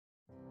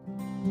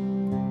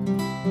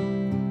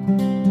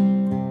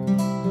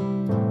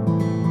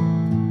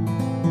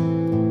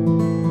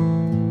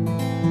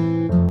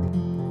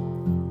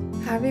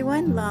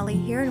everyone, Lolly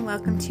here, and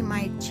welcome to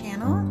my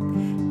channel,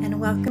 and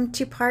welcome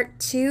to part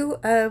 2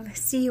 of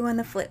See You on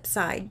the Flip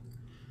Side.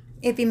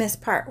 If you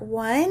missed part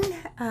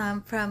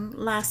 1 from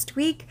last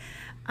week,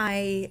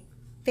 I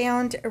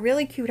found a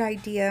really cute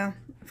idea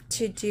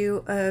to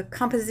do a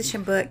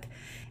composition book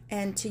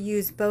and to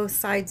use both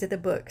sides of the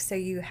book. So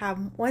you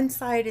have one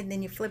side and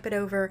then you flip it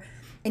over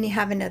and you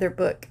have another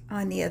book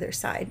on the other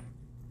side.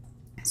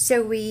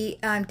 So we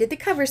did the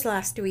covers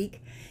last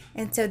week,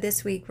 and so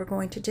this week we're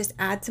going to just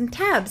add some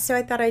tabs. So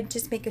I thought I'd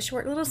just make a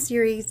short little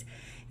series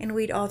and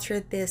we'd alter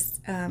this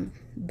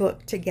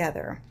book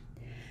together.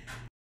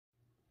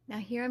 Now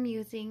here I'm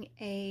using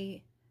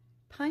a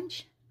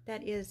punch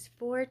that is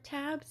 4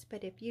 tabs,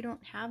 but if you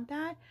don't have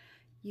that,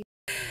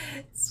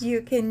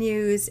 you can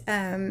use,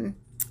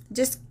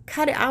 just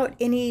cut out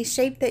any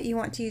shape that you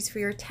want to use for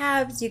your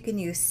tabs. You can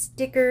use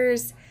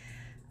stickers.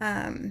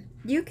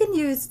 You can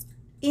use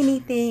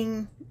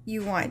anything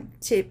you want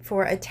to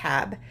for a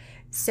tab.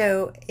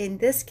 So in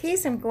this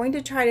case, I'm going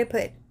to try to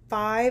put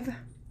 5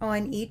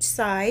 on each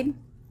side,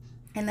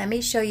 and let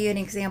me show you an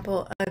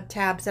example of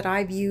tabs that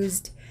I've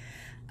used.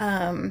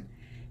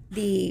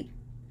 The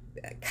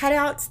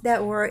cutouts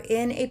that were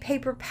in a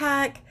paper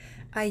pack,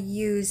 I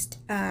used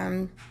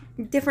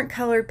different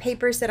colored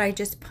papers that I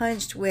just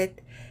punched with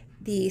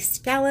the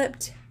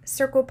scalloped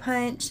circle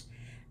punch.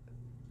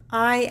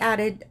 I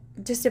added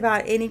just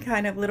about any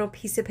kind of little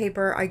piece of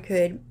paper I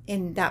could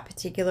in that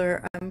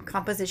particular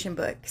composition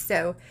book.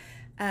 So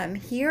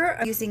here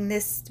I'm using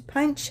this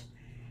punch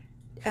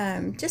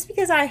just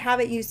because I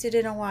haven't used it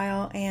in a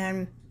while,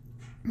 and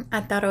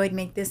I thought I would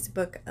make this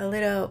book a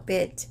little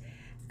bit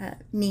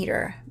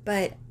neater.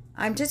 But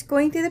I'm just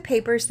going through the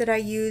papers that I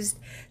used.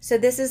 So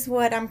this is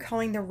what I'm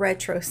calling the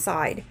retro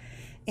side,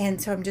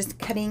 and so I'm just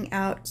cutting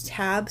out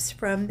tabs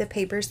from the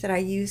papers that I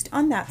used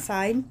on that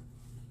side.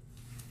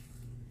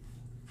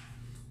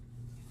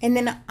 And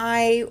then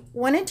I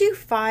want to do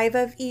 5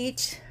 of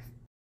each.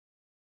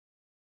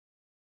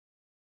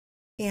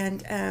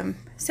 And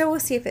so we'll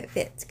see if it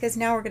fits, because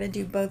now we're going to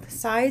do both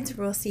sides.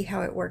 We'll see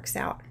how it works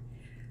out.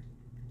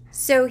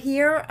 So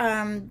here,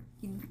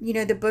 you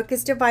know, the book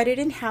is divided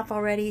in half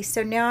already.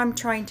 So now I'm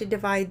trying to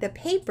divide the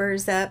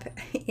papers up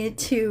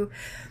into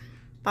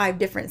 5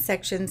 different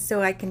sections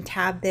so I can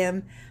tab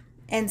them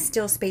and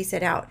still space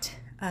it out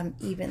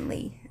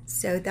evenly.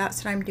 So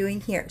that's what I'm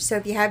doing here. So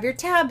if you have your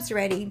tabs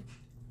ready,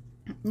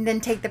 and then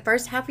take the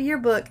first half of your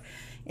book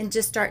and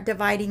just start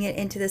dividing it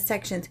into the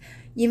sections.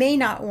 You may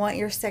not want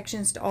your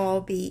sections to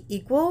all be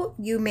equal.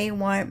 You may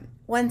want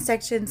one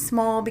section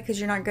small because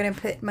you're not going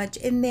to put much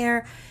in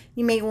there.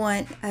 You may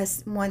want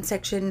one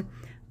section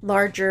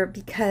larger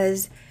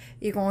because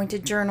you're going to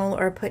journal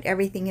or put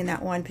everything in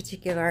that one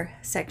particular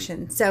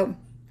section. So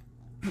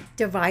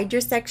divide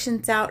your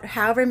sections out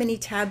however many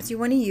tabs you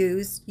want to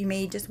use. You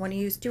may just want to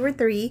use 2 or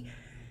 3,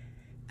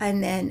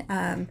 and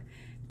then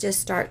just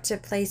start to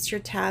place your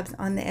tabs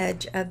on the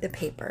edge of the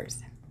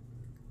papers.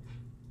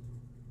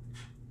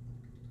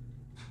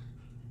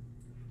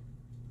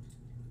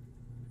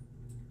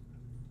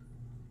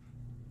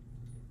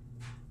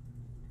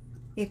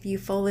 If you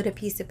folded a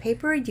piece of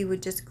paper, you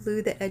would just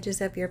glue the edges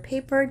of your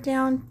paper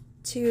down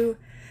to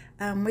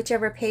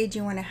whichever page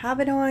you want to have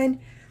it on.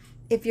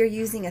 If you're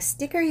using a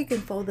sticker, you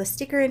can fold the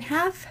sticker in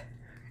half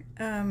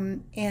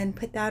and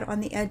put that on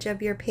the edge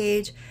of your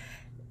page.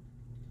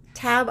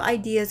 Tab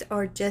ideas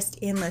are just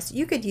endless.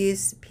 You could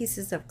use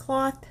pieces of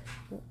cloth,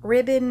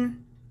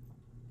 ribbon.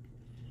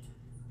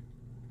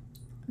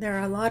 There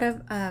are a lot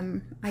of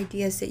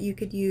ideas that you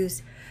could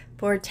use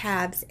for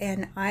tabs,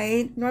 and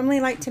I normally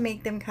like to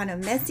make them kind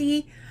of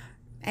messy,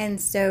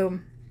 and so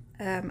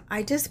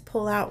I just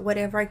pull out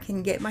whatever I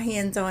can get my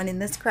hands on in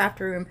this craft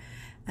room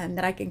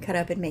that I can cut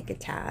up and make a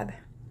tab.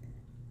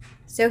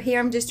 So here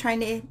I'm just trying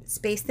to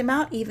space them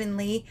out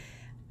evenly.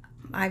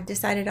 I've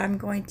decided I'm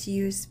going to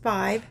use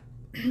 5.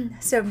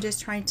 So I'm just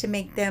trying to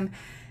make them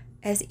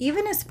as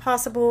even as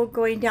possible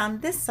going down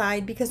this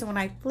side, because when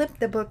I flip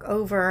the book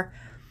over,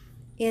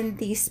 in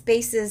the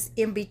spaces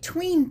in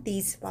between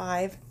these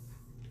 5,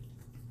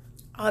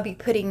 I'll be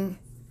putting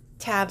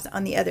tabs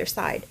on the other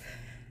side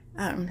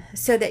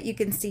so that you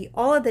can see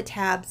all of the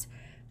tabs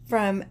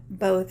from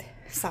both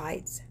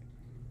sides.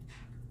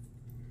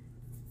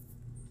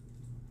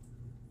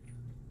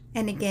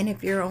 And again,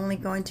 if you're only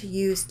going to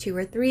use 2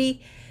 or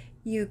 3,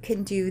 you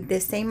can do the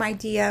same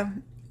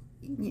idea.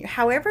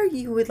 However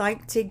you would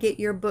like to get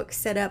your book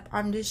set up,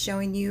 I'm just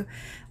showing you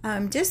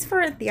just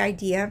for the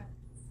idea.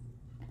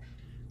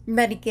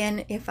 But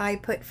again, if I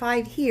put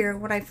 5 here,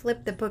 when I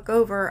flip the book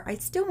over, I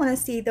still want to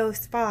see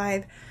those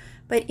 5,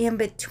 but in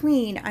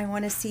between I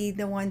want to see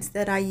the ones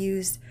that I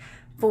used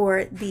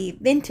for the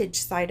vintage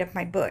side of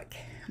my book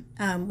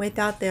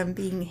without them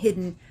being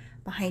hidden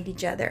behind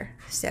each other.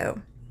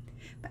 So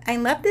I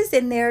left this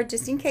in there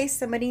just in case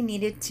somebody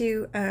needed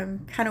to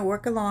kind of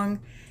work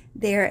along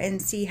there and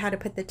see how to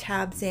put the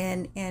tabs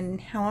in and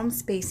how I'm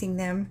spacing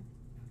them.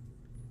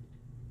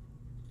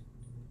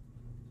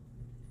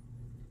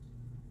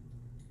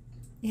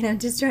 You know,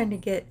 just trying to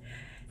get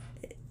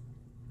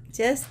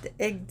just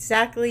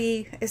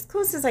exactly as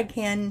close as I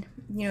can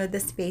you know, the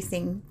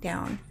spacing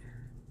down.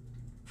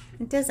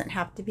 It doesn't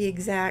have to be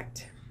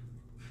exact,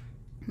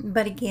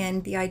 but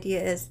again, the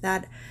idea is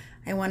that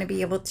I want to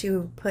be able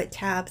to put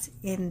tabs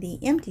in the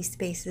empty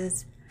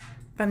spaces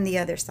from the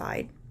other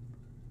side.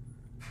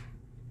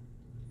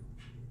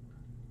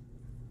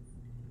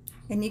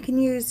 And you can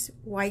use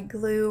white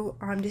glue,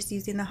 or I'm just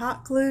using the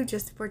hot glue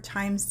just for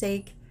time's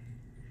sake.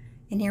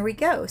 And here we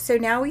go. So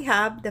now we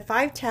have the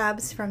 5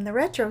 tabs from the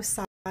retro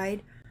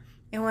side,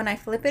 and when I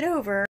flip it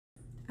over,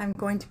 I'm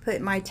going to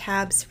put my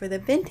tabs for the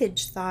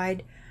vintage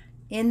side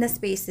in the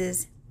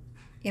spaces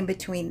in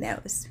between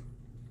those.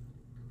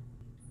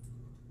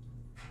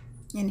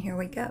 And here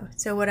we go.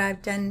 So what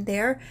I've done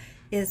there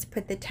is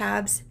put the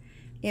tabs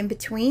in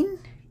between,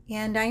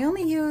 and I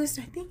only used,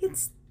 I think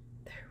it's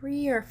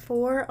 3 or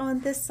 4 on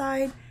this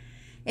side.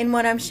 And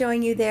what I'm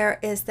showing you there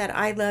is that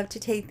I love to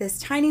take this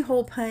tiny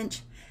hole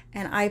punch,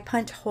 and I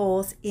punch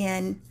holes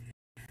in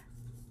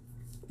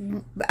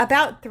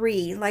about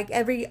 3, like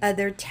every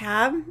other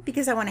tab,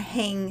 because I want to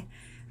hang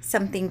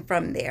something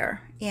from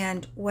there.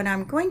 And what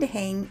I'm going to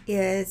hang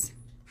is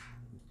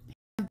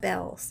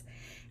bells,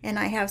 and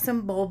I have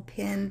some bulb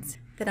pins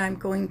that I'm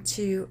going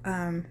to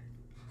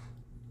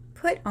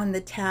put on the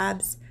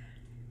tabs.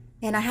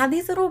 And I have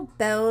these little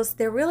bells.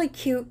 They're really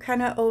cute,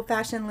 kind of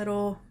old-fashioned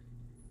little,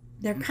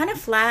 they're kind of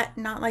flat,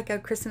 not like a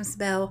Christmas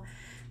bell,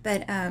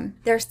 but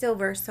they're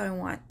silver, so I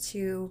want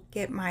to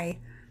get my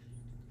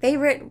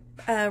favorite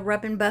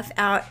rub and buff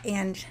out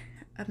and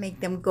make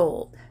them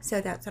gold.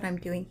 So that's what I'm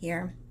doing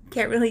here.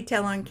 Can't really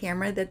tell on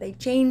camera that they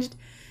changed,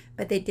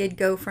 but they did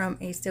go from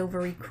a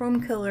silvery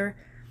chrome color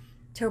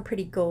to a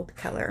pretty gold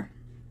color.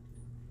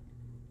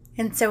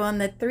 And so on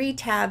the 3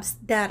 tabs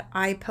that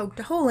I poked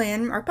a hole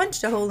in, or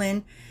punched a hole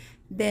in,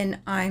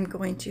 then I'm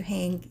going to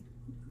hang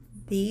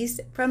these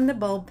from the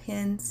bulb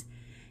pins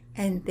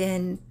and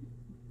then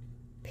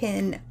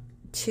pin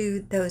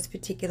to those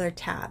particular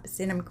tabs.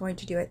 And I'm going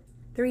to do it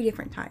 3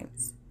 different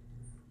times.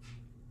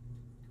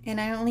 And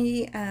I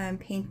only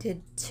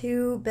painted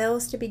 2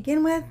 bells to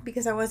begin with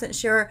because I wasn't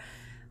sure,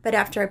 but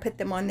after I put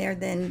them on there,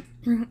 then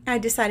I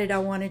decided I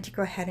wanted to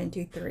go ahead and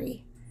do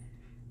 3.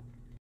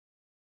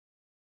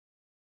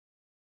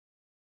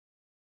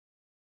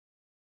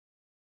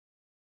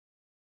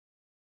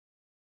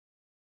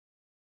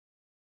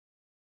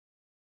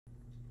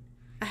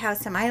 I have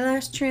some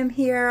eyelash trim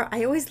here.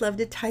 I always love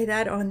to tie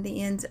that on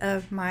the ends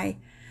of my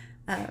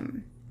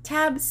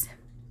tabs,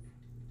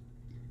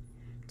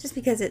 just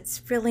because it's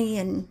frilly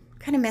and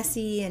kind of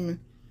messy, and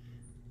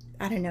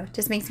I don't know, it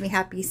just makes me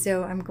happy.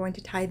 So I'm going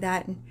to tie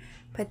that and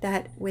put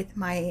that with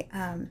my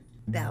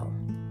bell.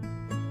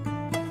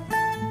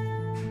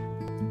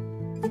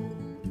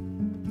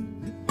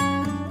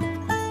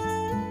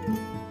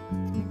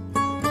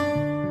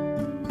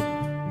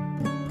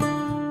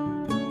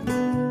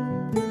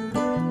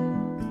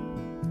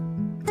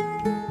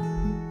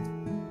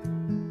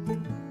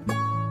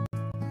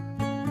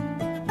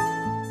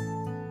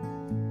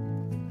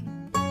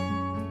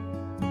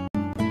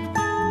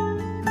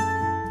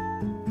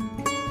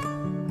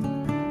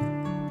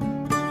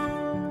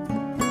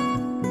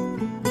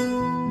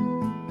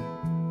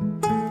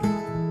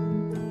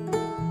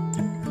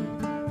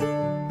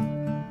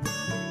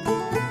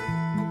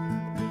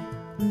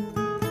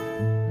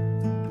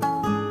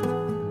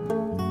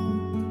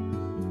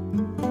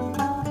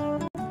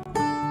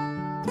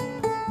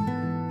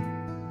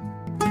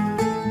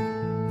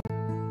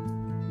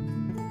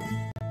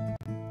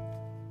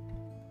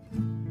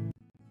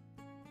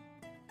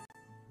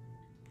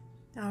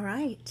 All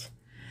right.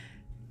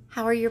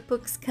 How are your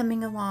books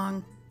coming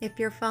along? If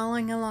you're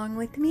following along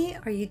with me,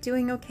 are you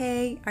doing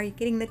okay? Are you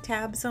getting the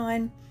tabs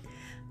on?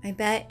 I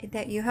bet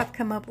that you have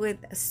come up with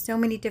so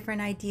many different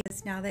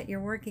ideas now that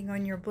you're working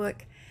on your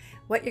book,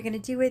 what you're going to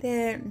do with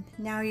it.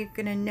 Now you're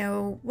going to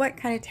know what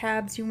kind of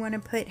tabs you want to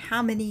put,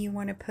 how many you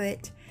want to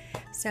put.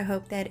 So I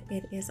hope that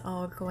it is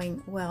all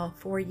going well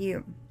for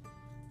you.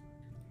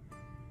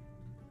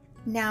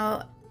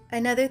 Now,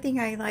 another thing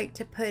I like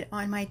to put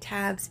on my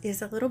tabs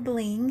is a little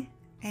bling.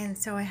 And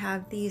so I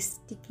have these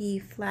sticky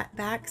flat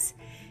backs,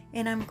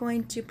 and I'm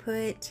going to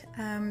put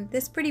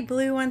this pretty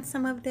blue on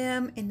some of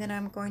them, and then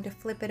I'm going to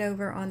flip it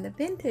over on the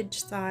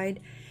vintage side,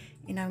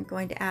 and I'm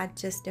going to add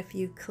just a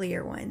few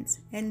clear ones.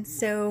 And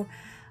so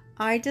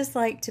I just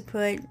like to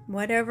put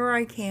whatever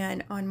I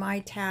can on my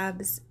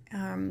tabs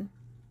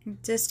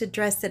just to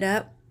dress it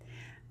up.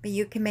 But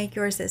you can make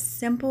yours as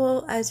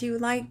simple as you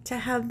like to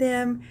have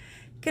them.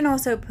 You can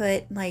also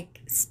put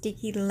like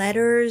sticky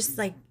letters,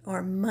 like,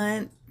 or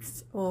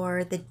months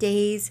or the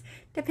days,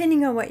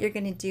 depending on what you're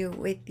going to do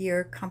with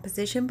your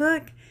composition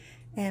book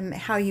and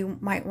how you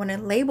might want to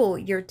label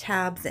your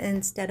tabs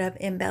instead of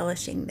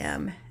embellishing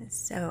them.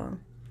 So,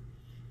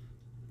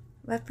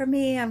 but for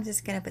me, I'm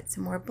just going to put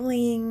some more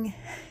bling.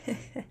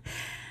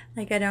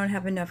 Like, I don't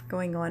have enough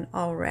going on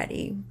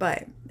already,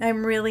 but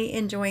I'm really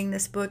enjoying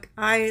this book.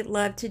 I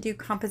love to do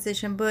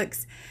composition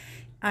books.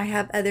 I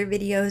have other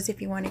videos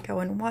if you want to go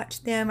and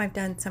watch them. I've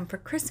done some for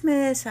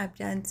Christmas. I've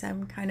done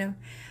some kind of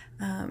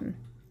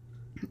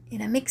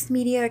in a mixed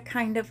media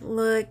kind of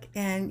look,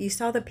 and you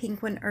saw the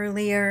pink one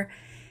earlier.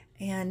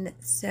 And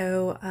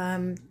so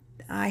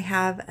I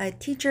have a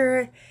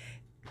teacher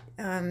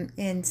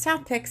in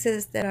South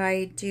Texas that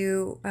I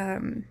do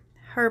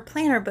her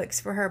planner books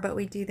for her, but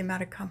we do them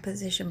out of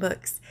composition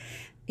books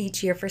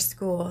each year for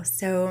school.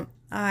 So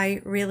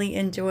I really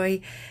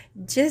enjoy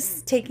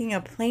just taking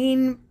a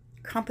plain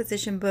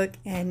composition book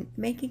and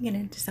making it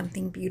into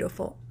something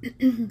beautiful.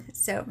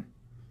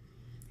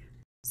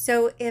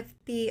 So if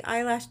the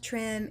eyelash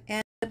trim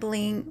and the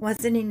bling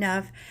wasn't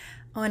enough,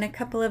 on a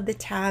couple of the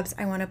tabs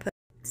I want to put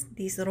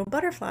these little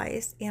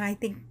butterflies, and I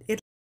think it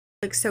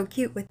looks so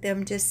cute with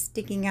them just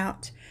sticking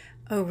out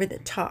over the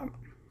top.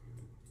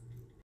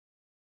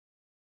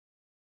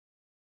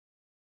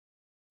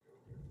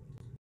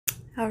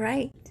 All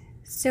right,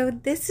 so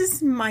this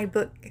is my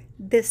book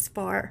this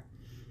far.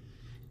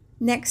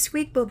 Next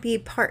week will be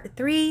part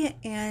 3,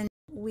 and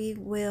we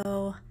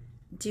will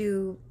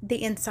do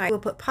the inside. We'll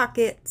put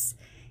pockets,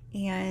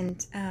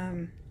 and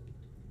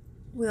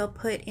we'll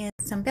put in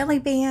some belly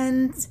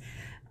bands.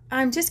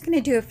 I'm just going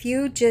to do a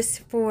few just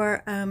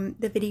for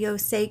the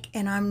video's sake,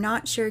 and I'm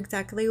not sure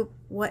exactly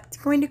what's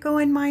going to go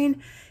in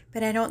mine,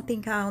 but I don't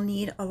think I'll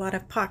need a lot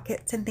of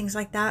pockets and things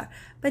like that.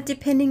 But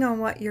depending on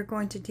what you're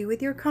going to do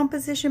with your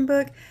composition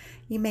book,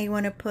 you may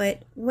want to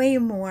put way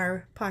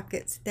more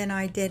pockets than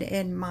I did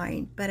in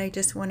mine, but I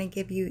just want to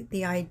give you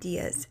the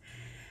ideas.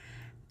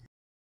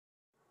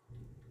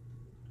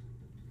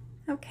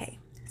 Okay,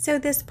 so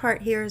this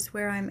part here is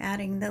where I'm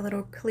adding the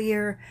little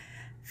clear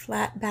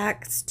flat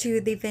backs to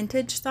the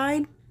vintage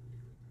side.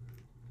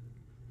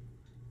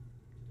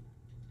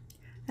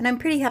 And I'm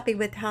pretty happy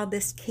with how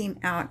this came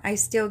out. I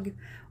still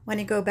want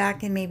to go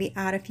back and maybe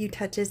add a few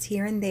touches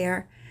here and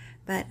there,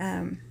 but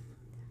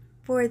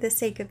for the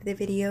sake of the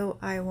video,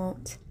 I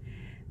won't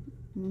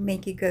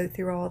make you go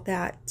through all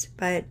that.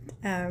 But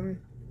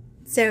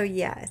so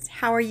yes,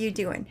 how are you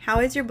doing? How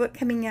is your book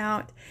coming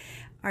out?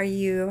 Are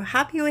you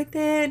happy with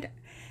it?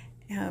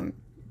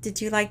 Did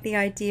you like the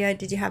idea?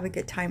 Did you have a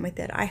good time with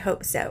it? I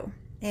hope so.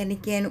 And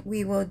again,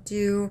 we will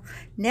do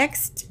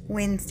next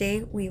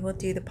Wednesday, we will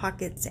do the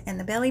pockets and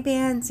the belly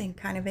bands and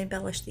kind of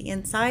embellish the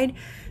inside.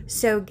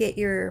 So get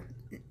your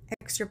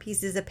extra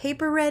pieces of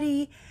paper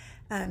ready,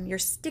 your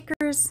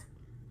stickers,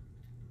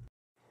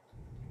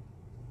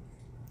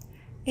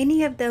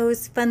 any of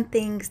those fun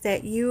things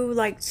that you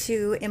like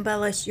to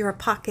embellish your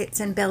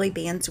pockets and belly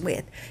bands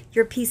with,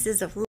 your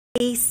pieces of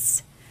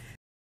lace,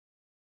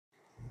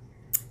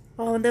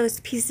 all those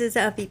pieces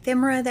of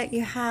ephemera that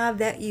you have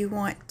that you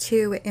want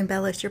to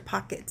embellish your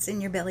pockets and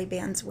your belly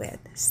bands with.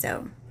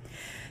 So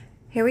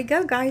here we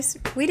go, guys.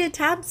 We did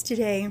tabs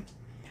today.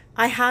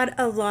 I had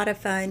a lot of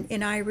fun,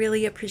 and I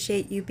really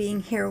appreciate you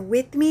being here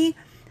with me.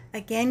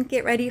 Again,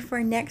 get ready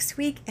for next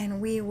week and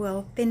we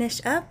will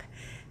finish up.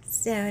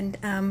 And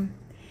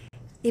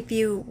if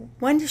you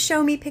want to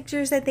show me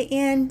pictures at the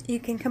end, you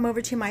can come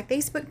over to my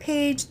Facebook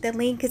page. The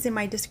link is in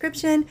my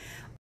description.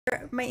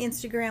 My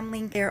Instagram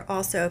link there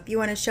also, if you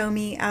want to show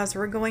me as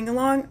we're going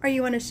along or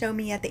you want to show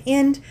me at the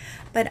end.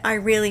 But I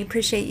really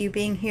appreciate you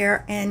being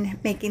here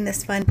and making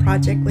this fun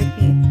project with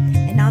me,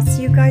 and I'll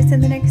see you guys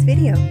in the next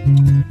video.